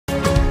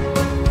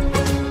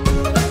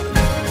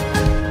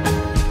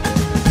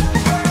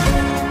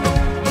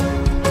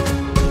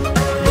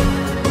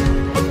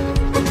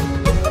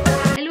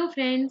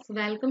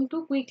welcome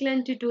to Quick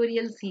Learn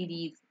tutorial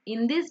series.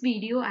 In this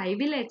video, I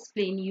will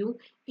explain you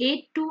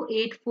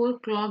 8284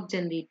 clock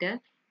generator,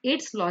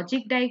 its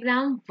logic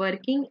diagram,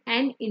 working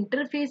and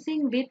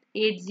interfacing with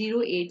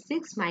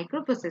 8086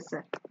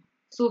 microprocessor.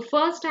 So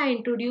first I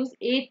introduce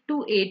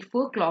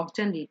 8284 clock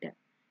generator.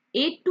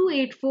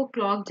 8284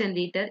 clock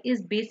generator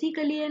is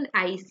basically an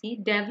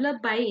IC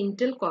developed by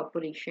Intel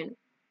Corporation.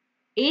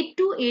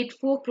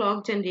 8284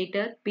 clock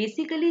generator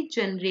basically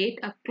generate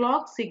a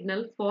clock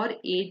signal for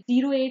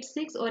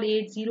 8086 or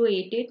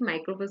 8088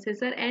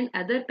 microprocessor and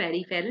other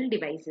peripheral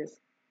devices.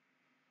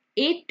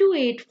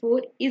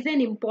 8284 is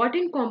an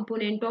important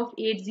component of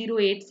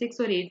 8086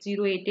 or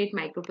 8088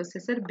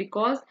 microprocessor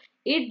because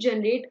it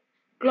generates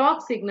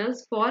clock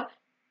signals for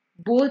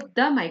both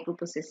the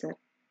microprocessor.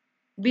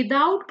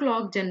 Without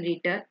clock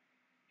generator,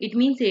 it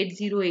means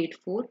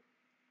 8084,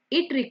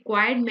 it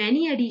required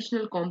many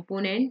additional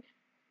components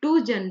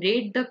to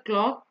generate the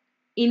clock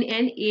in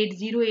an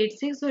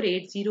 8086 or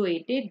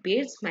 8088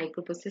 based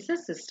microprocessor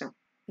system.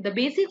 The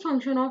basic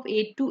function of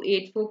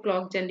 8284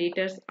 clock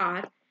generators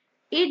are: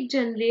 it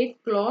generates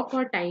clock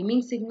or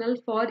timing signal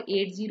for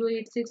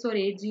 8086 or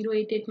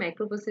 8088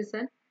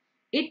 microprocessor.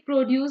 It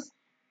produces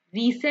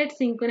reset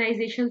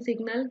synchronization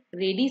signal,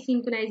 ready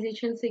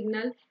synchronization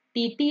signal,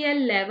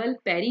 TTL level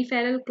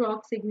peripheral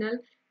clock signal,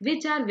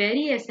 which are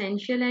very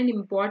essential and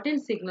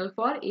important signal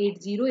for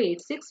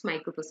 8086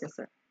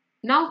 microprocessor.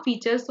 Now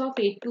features of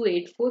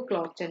 8284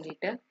 clock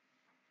generator.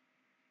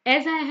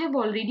 As I have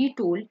already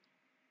told,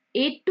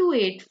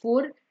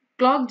 8284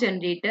 clock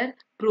generator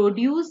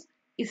produce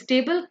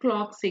stable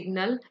clock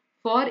signal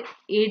for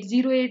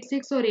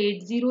 8086 or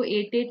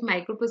 8088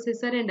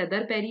 microprocessor and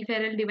other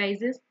peripheral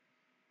devices.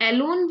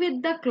 Along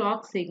with the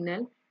clock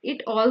signal,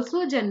 it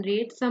also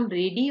generates some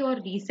ready or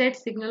reset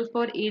signal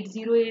for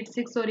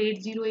 8086 or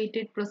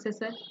 8088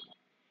 processor.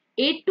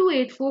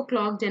 8284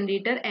 clock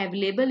generator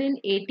available in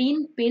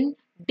 18-pin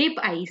DIP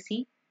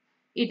IC.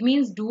 It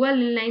means dual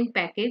inline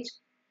package.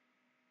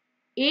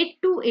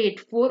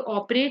 8284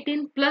 operate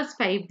in plus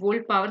 5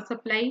 volt power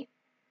supply.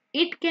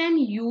 It can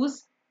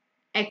use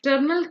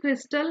external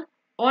crystal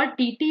or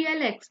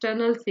TTL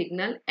external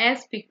signal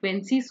as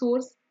frequency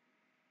source.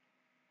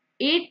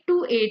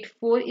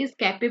 8284 is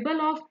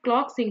capable of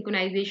clock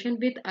synchronization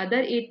with other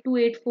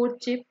 8284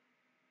 chip.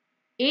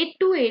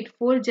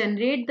 8284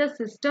 generate the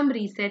system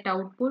reset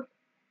output.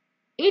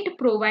 It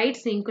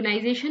provides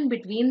synchronization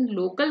between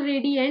local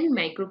ready and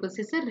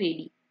microprocessor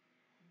ready.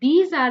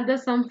 These are the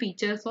some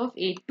features of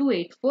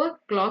 8284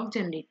 clock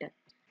generator.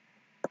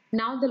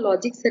 Now the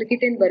logic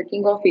circuit and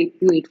working of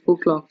 8284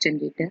 clock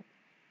generator.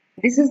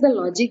 This is the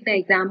logic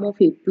diagram of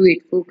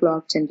 8284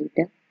 clock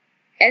generator.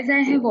 As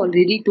I have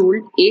already told,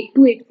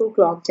 8284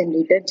 clock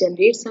generator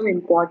generates some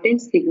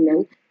important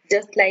signal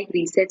just like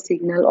reset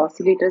signal,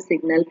 oscillator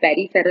signal,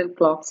 peripheral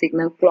clock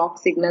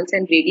signals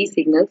and ready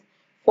signals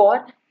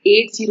for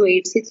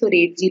 8086 or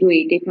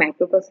 8088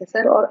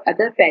 microprocessor or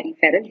other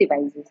peripheral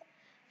devices.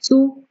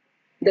 So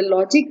the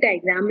logic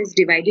diagram is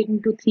divided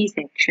into three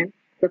sections.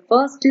 The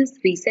first is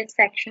reset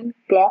section,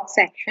 clock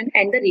section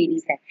and the ready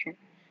section.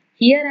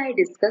 Here I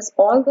discuss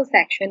all the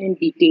section in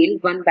detail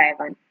one by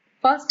one.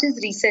 First is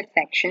reset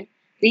section.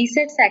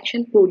 Reset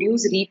section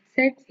produces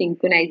reset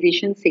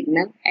synchronization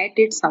signal at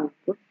its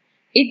output.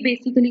 It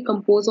basically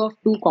composed of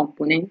two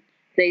components,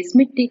 the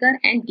Smith trigger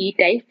and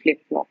D-type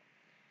flip-flop.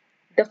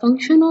 The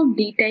function of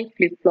D-type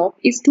flip-flop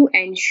is to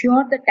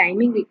ensure the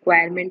timing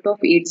requirement of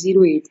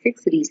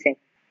 8086 reset.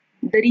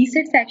 The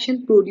reset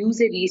section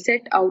produces a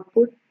reset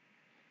output.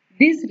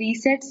 This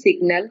reset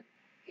signal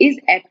is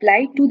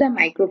applied to the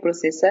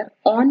microprocessor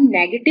on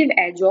negative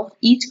edge of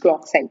each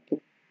clock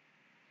cycle.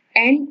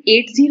 And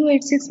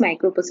 8086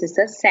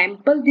 microprocessor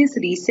sample this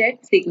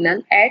reset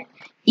signal at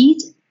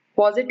each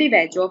positive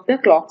edge of the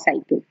clock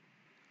cycle.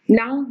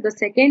 Now the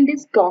second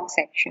is clock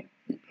section.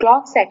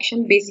 Clock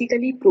section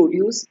basically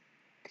produce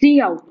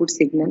three output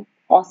signal: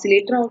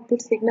 oscillator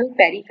output signal,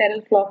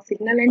 peripheral clock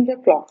signal and the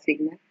clock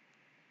signal.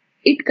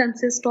 It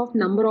consists of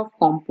number of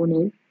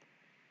components: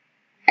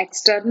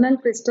 external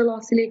crystal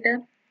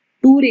oscillator,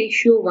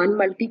 2:1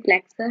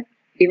 multiplexer,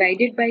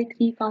 divided by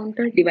 3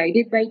 counter,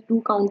 divided by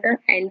 2 counter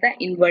and the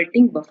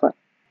inverting buffer.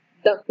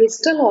 The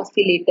crystal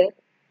oscillator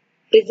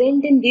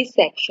present in this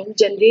section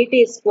generate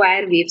a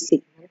square wave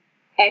signal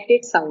at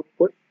its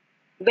output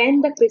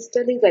when the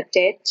crystal is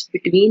attached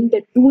between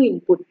the two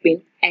input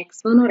pins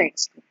X1 or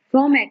X2.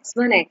 From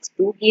X1,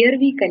 X2, here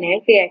we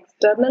connect a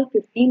external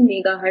 15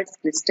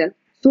 MHz crystal.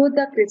 So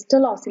the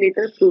crystal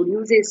oscillator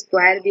produces a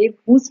square wave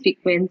whose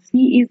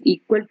frequency is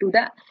equal to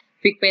the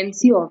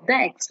frequency of the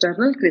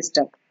external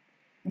crystal.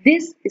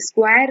 This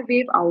square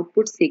wave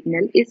output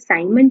signal is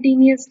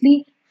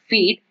simultaneously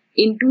fed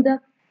into the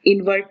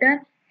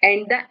inverter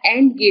and the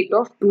AND gate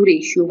of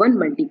 2:1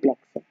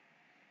 multiplexer.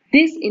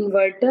 This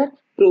inverter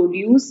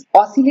produces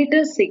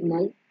oscillator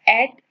signal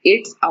at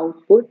its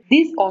output.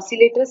 This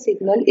oscillator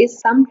signal is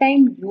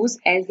sometimes used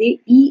as a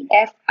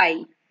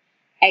EFI,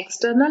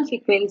 external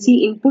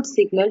frequency input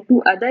signal,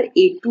 to other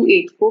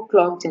 8284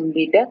 clock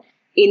generator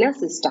in a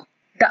system.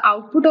 The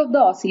output of the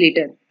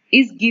oscillator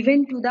is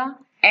given to the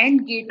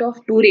AND gate of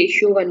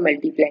 2:1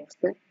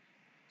 multiplexer.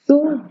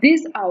 So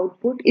this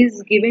output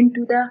is given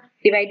to the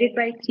divided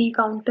by 3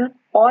 counter,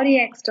 or a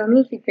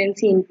external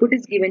frequency input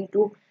is given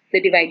to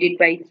the divided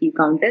by 3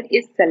 counter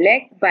is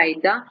selected by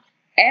the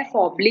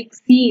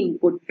F/C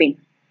input pin.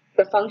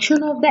 The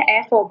function of the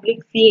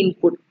F/C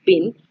input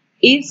pin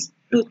is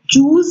to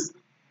choose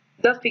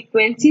the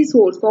frequency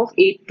source of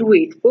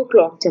 8284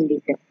 clock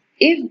generator.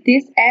 If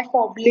this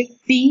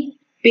F/C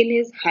pin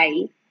is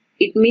high,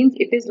 it means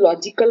it is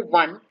logical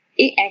 1.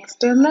 A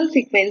external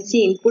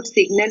frequency input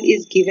signal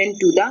is given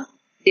to the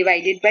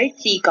divided by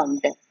 3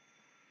 counter.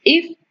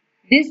 If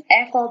this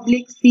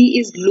F/C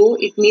is low,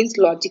 it means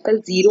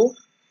logical 0.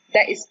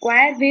 The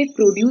square wave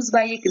produced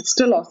by a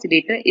crystal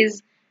oscillator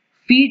is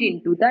feed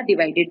into the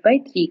divided by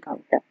 3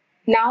 counter.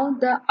 Now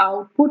the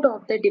output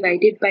of the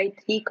divided by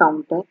 3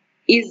 counter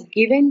is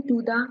given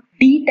to the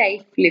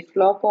D-type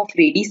flip-flop of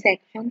ready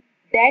section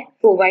that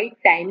provide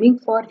timing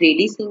for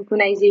ready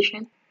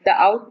synchronization. The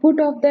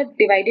output of the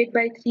divided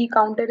by 3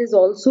 counter is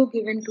also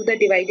given to the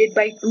divided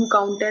by 2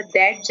 counter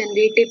that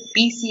generate a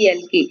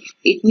PCLK.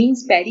 It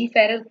means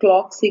peripheral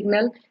clock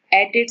signal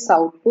at its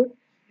output,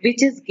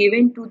 which is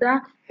given to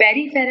the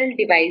peripheral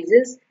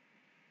devices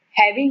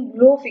having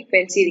low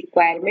frequency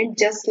requirement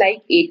just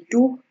like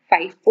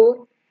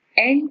 8254,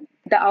 and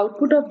the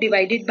output of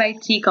divided by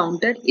 3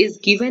 counter is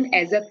given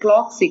as a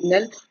clock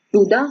signal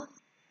to the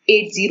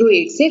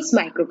 8086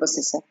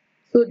 microprocessor.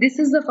 So this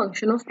is the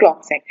function of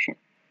clock section.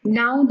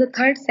 Now the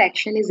third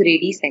section is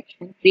ready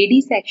section.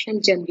 Ready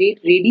section generate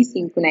ready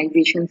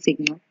synchronization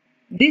signal.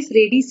 This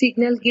ready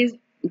signal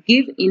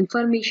give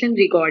information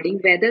regarding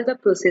whether the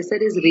processor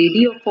is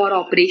ready for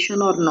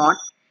operation or not.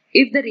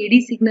 If the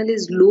ready signal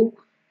is low,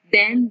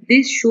 then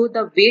this show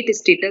the wait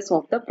status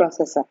of the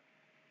processor.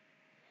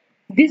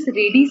 This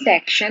ready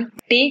section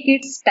take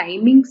its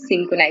timing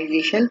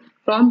synchronization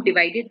from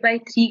divided by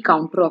 3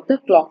 counter of the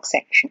clock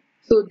section.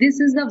 So this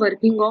is the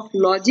working of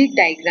logic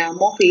diagram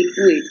of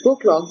 8284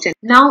 clock generator.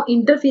 Now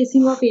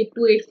interfacing of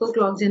 8284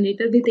 clock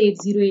generator with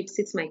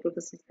 8086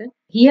 microprocessor.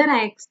 Here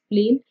I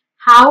explain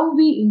how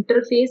we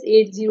interface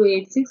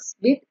 8086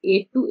 with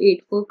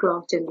 8284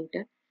 clock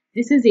generator.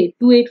 This is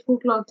 8284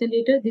 clock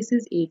generator. This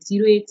is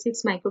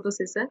 8086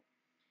 microprocessor.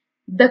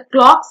 The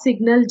clock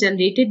signal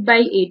generated by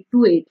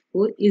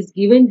 8284 is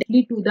given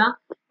directly to the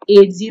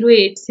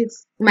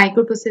 8086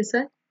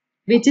 microprocessor,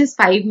 which is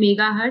 5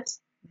 MHz.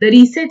 The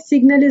reset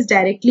signal is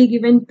directly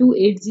given to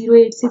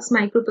 8086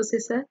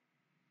 microprocessor.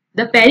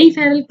 The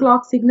peripheral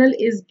clock signal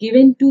is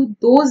given to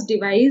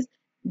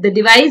the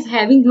device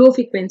having low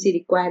frequency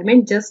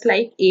requirement just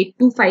like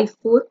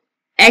 8254.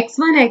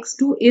 X1,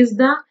 X2 is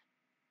the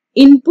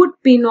input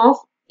pin of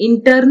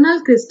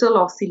internal crystal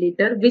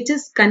oscillator which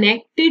is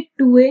connected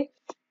to a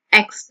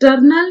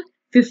external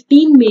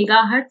 15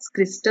 MHz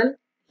crystal.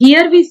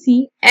 Here we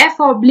see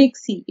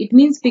F/C, it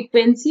means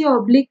frequency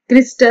oblique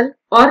crystal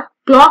or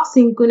clock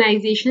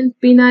synchronization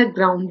pin are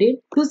grounded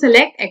to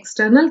select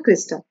external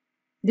crystal.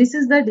 This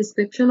is the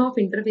description of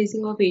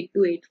interfacing of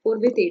 8284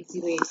 with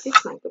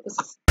 8086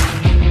 microprocessor.